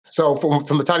So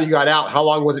from the time you got out, how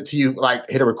long was it till you like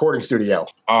hit a recording studio?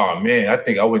 Oh man, I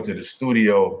think I went to the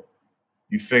studio.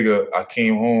 You figure I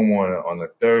came home on a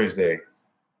Thursday,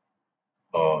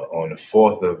 on the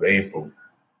 4th of April.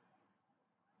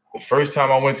 The first time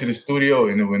I went to the studio,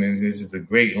 and this is a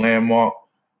great landmark,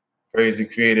 praise the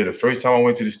creator. The first time I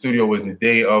went to the studio was the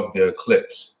day of the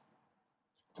eclipse.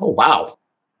 Oh wow.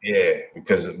 Yeah,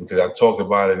 because I talked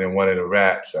about it in one of the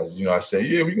raps. I said,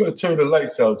 yeah, we're gonna turn the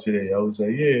lights out today. I was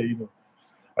like, yeah,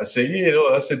 I said, yeah,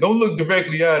 I said, don't look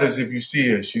directly at us if you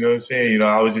see us. You know what I'm saying?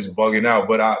 I was just bugging out,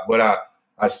 but I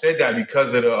said that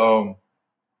because of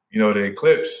the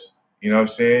eclipse. You know what I'm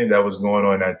saying? That was going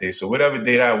on that day. So whatever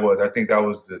day that was, I think that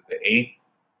was the 8th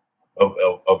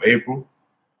of April.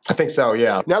 I think so,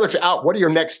 yeah. Now that you're out, what are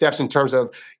your next steps in terms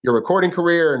of your recording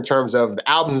career, in terms of the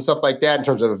albums and stuff like that, in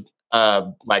terms of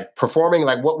like performing?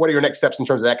 Like what are your next steps in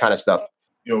terms of that kind of stuff?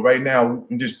 Right now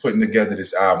I'm just putting together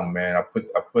this album, man. I put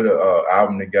a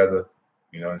album together,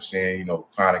 you know what I'm saying,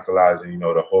 chronicalizing,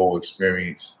 the whole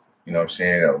experience, you know what I'm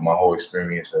saying, my whole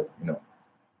experience of,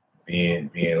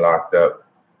 being locked up,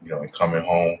 and coming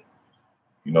home.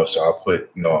 So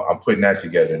I'm putting that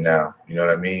together now. You know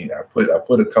what I mean?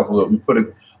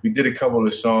 We did a couple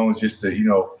of songs just to,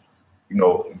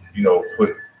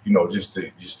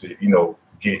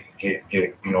 get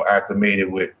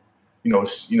acclimated with, I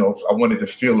wanted to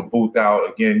feel the booth out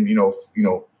again,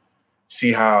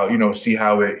 see how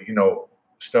it,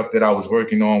 stuff that I was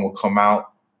working on would come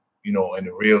out, in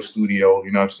the real studio,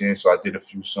 you know what I'm saying? So I did a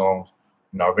few songs,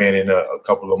 I ran into a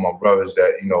couple of my brothers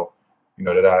that,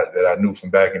 that I knew from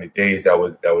back in the days that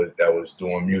was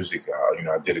doing music.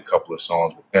 I did a couple of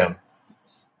songs with them,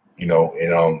 and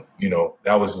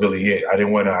that was really it. I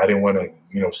didn't want to,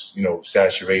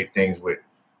 saturate things with,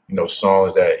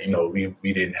 songs that,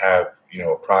 we didn't have,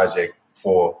 a project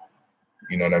for,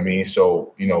 you know what I mean?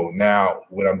 So, now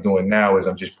what I'm doing now is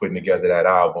I'm just putting together that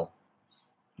album,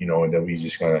 and then we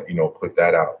just gonna, put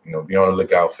that out, be on the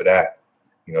lookout for that.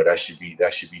 That should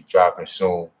be dropping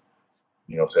soon.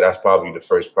 So that's probably the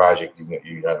first project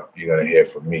you're gonna hear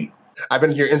from me. I've been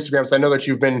to your Instagram, so I know that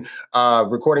you've been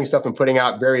recording stuff and putting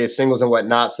out various singles and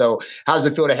whatnot. So how does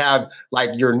it feel to have like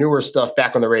your newer stuff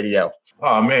back on the radio?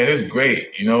 Oh man, it's great.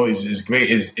 It's great.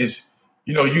 It's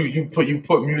you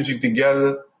put music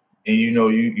together, and you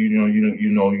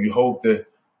hope to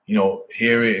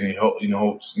hear it, and you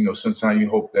hope sometimes you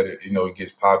hope that it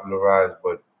gets popularized,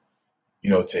 but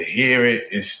to hear it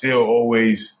is still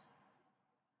always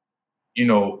it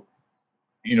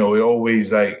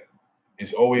always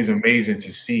it's always amazing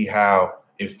to see how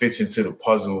it fits into the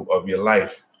puzzle of your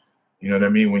life. You know what I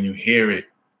mean? When you hear it,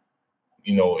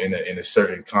 in a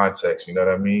certain context, you know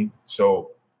what I mean?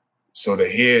 So to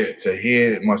hear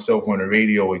myself on the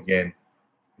radio again,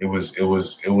 it was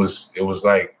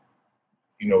like,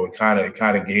 it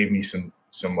kind of gave me some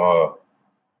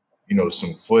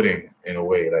footing in a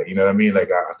way, like, you know what I mean? Like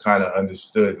I kind of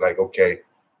understood, like, okay,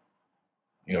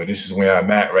 this is where I'm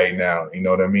at right now. You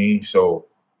know what I mean? So,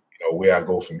 where I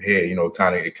go from here,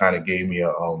 it kind of gave me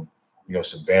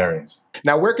some bearings.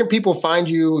 Now, where can people find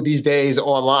you these days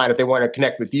online if they want to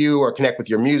connect with you or connect with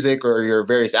your music or your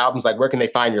various albums? Like, where can they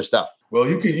find your stuff? Well,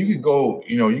 you could go,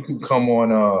 you could come on,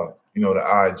 the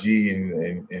IG,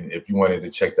 and if you wanted to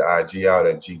check the IG out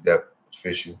at DEP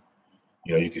Official,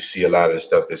 you can see a lot of the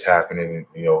stuff that's happening. And,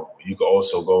 you could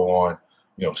also go on,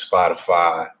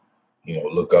 Spotify,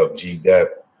 look up DEP.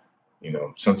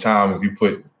 Sometimes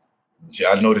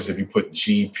I notice if you put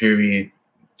G period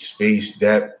space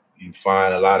DEP, you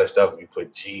find a lot of stuff. If you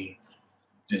put G,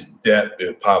 just DEP,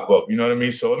 it'll pop up. You know what I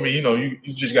mean? So, I mean,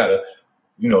 you just gotta,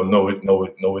 know what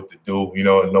to do,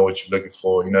 know what you're looking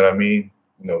for. You know what I mean?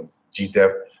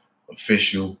 DEP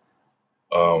Official,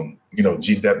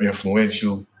 DEP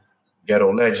Influential,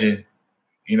 Ghetto Legend.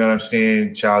 You know what I'm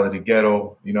saying? Child of the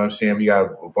Ghetto. You know what I'm saying? We got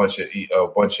a bunch of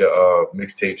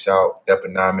mixtapes out,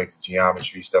 Deponomics,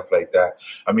 Geometry, stuff like that.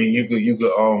 I mean, you could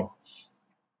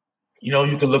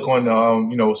look on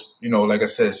like I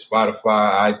said,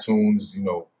 Spotify, iTunes,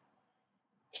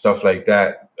 stuff like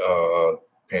that.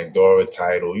 Pandora,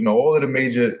 Tidal, all of the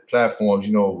major platforms.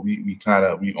 We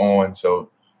on, so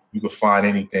you could find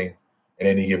anything at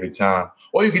any given time,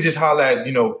 or you could just holler at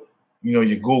your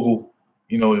Google.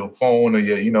 Your phone or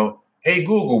your, hey,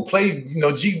 Google, play,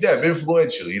 DEP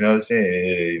Influential, you know what I'm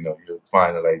saying? You'll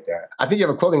find it like that. I think you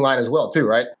have a clothing line as well too,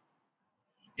 right?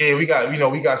 Yeah, we got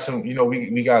some,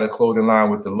 we got a clothing line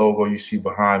with the logo you see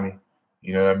behind me.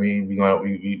 You know what I mean? We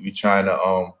trying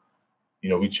to,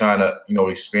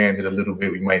 expand it a little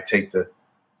bit. We might take the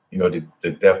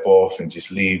DEP off and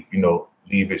just leave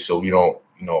it so we don't,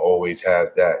 always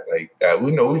have that, like that.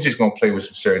 We know we're just gonna play with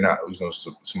some certain,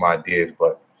 some ideas,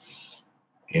 but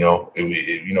we got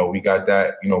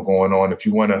that, going on. If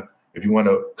you wanna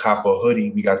cop a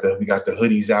hoodie, we got the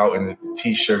hoodies out, and the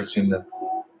t-shirts, and the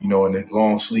and the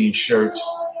long sleeve shirts.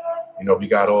 We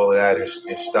got all of that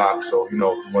in stock. So if you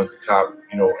want to cop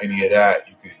any of that,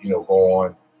 you could go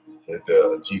on the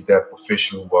GDEP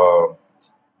official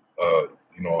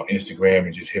on Instagram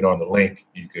and just hit on the link.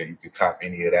 You could cop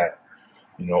any of that,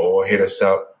 or hit us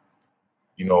up,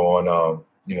 on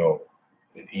the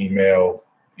email,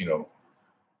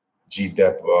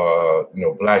 GDEP,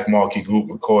 Black Market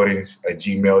Group Recordings at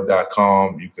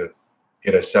gmail.com. You could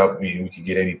hit us up. We could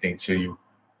get anything to you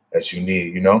that you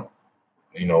need,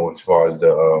 as far as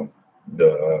the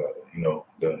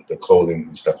clothing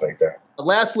and stuff like that.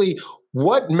 Lastly,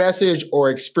 what message or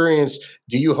experience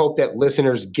do you hope that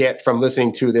listeners get from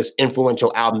listening to this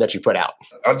influential album that you put out?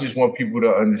 I just want people to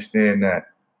understand that,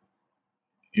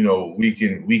 we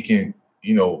can,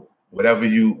 whatever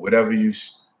you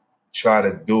try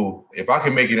to do. If I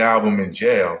can make an album in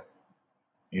jail,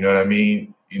 you know what I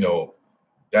mean?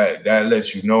 That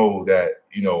lets you know that,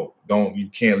 you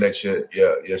can't let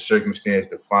your circumstance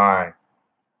define,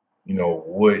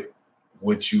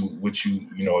 what you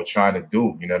are trying to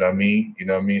do. You know what I mean?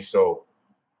 So,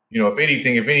 if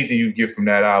anything you get from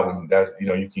that album, that's,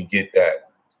 you can get that,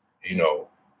 you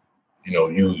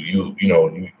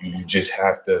just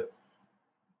have to,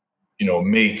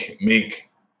 make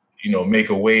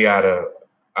a way out of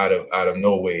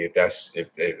no way, if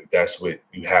that's what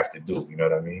you have to do. You know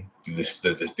what I mean?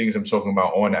 The things I'm talking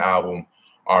about on the album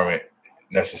aren't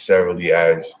necessarily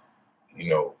as,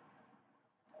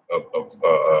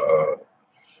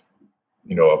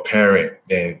 apparent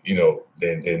than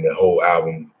the whole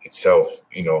album itself,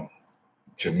 to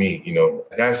me.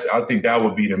 I think that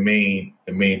would be the main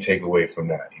takeaway from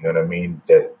that. You know what I mean?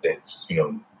 That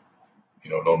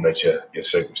don't let your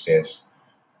circumstance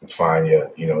define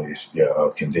your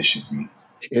condition.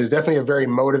 It's definitely a very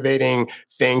motivating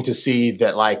thing to see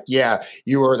that, like, yeah,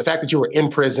 the fact that you were in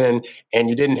prison and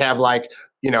you didn't have a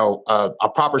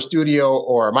proper studio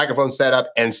or a microphone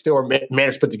setup and still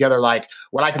managed to put together like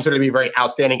what I consider to be a very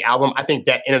outstanding album. I think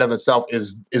that in and of itself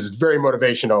is very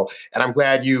motivational. And I'm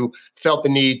glad you felt the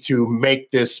need to make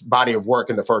this body of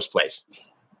work in the first place.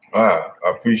 Wow,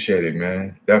 I appreciate it,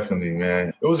 man. Definitely,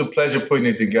 man. It was a pleasure putting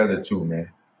it together too, man.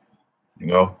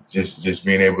 Just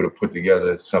being able to put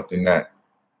together something that,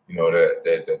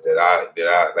 that I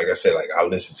like I said, like I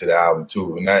listen to the album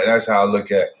too. And that's how I look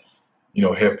at,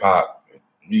 hip hop,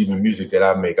 even music that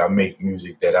I make. I make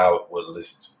music that I would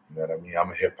listen to. You know what I mean? I'm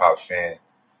a hip hop fan,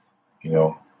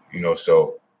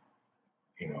 so,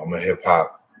 I'm a hip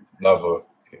hop lover,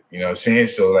 you know what I'm saying?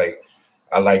 So like,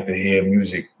 I like to hear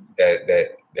music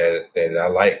that I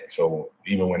like. So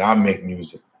even when I make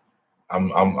music,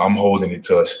 I'm holding it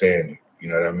to a standard. You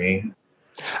know what I mean?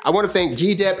 I want to thank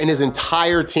GDEP and his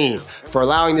entire team for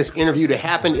allowing this interview to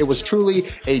happen. It was truly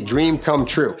a dream come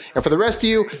true. And for the rest of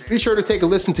you, be sure to take a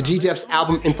listen to GDEP's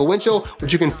album Influential,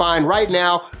 which you can find right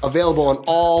now, available on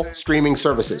all streaming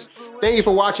services. Thank you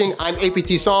for watching. I'm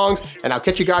APT Songs, and I'll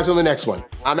catch you guys on the next one.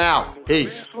 I'm out.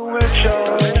 Peace. Glory,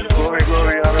 glory,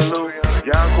 hallelujah.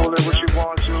 Y'all call it what you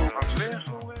want to.